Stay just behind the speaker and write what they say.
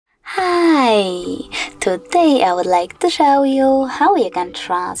Hey! Today I would like to show you how you can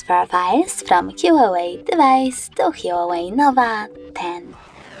transfer files from HUAWEI device to HUAWEI Nova 10.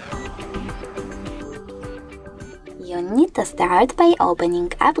 You need to start by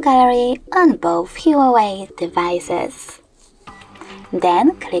opening App Gallery on both HUAWEI devices.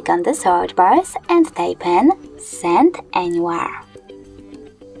 Then click on the search bars and type in Send Anywhere.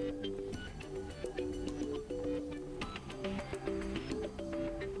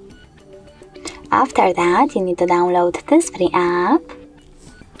 After that, you need to download this free app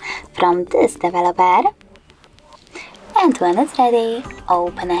from this developer, and when it's ready,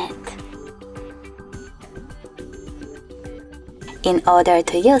 open it. In order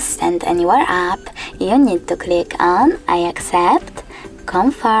to use Send Anywhere app, you need to click on I accept,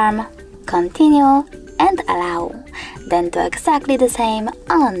 confirm, continue, and allow. Then do exactly the same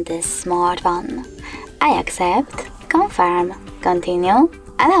on this smartphone. I accept, confirm, continue,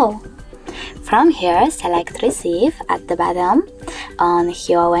 allow. From here, select Receive at the bottom on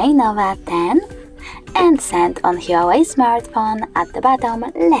HUAWEI Nova 10 and Send on HUAWEI smartphone at the bottom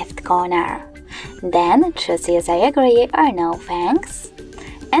left corner. Then choose Yes, I agree or No thanks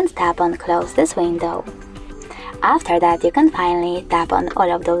and tap on Close this window. After that, you can finally tap on all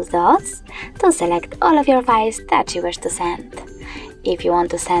of those dots to select all of your files that you wish to send. If you want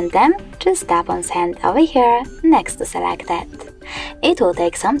to send them, just tap on Send over here next to Selected. It will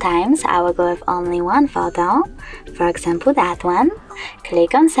take some time, so I will go with only one photo, for example that one.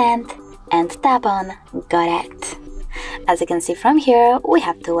 Click on Send and tap on Got it. As you can see from here, we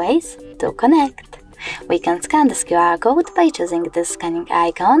have two ways to connect. We can scan this QR code by choosing the scanning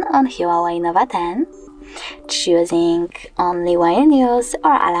icon on HUAWEI Nova 10, choosing only while in use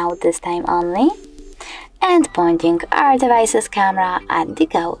or allowed this time only, and pointing our device's camera at the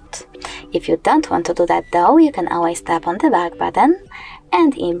code. If you don't want to do that though, you can always tap on the back button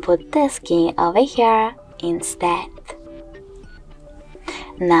and input this key over here instead.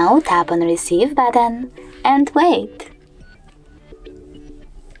 Now tap on Receive button and wait.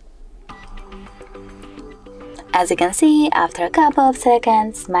 As you can see, after a couple of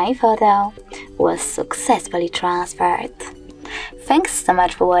seconds, my photo was successfully transferred. Thanks so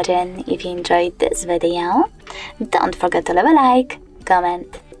much for watching. If you enjoyed this video, don't forget to leave a like,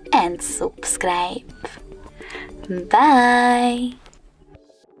 comment, and subscribe. Bye!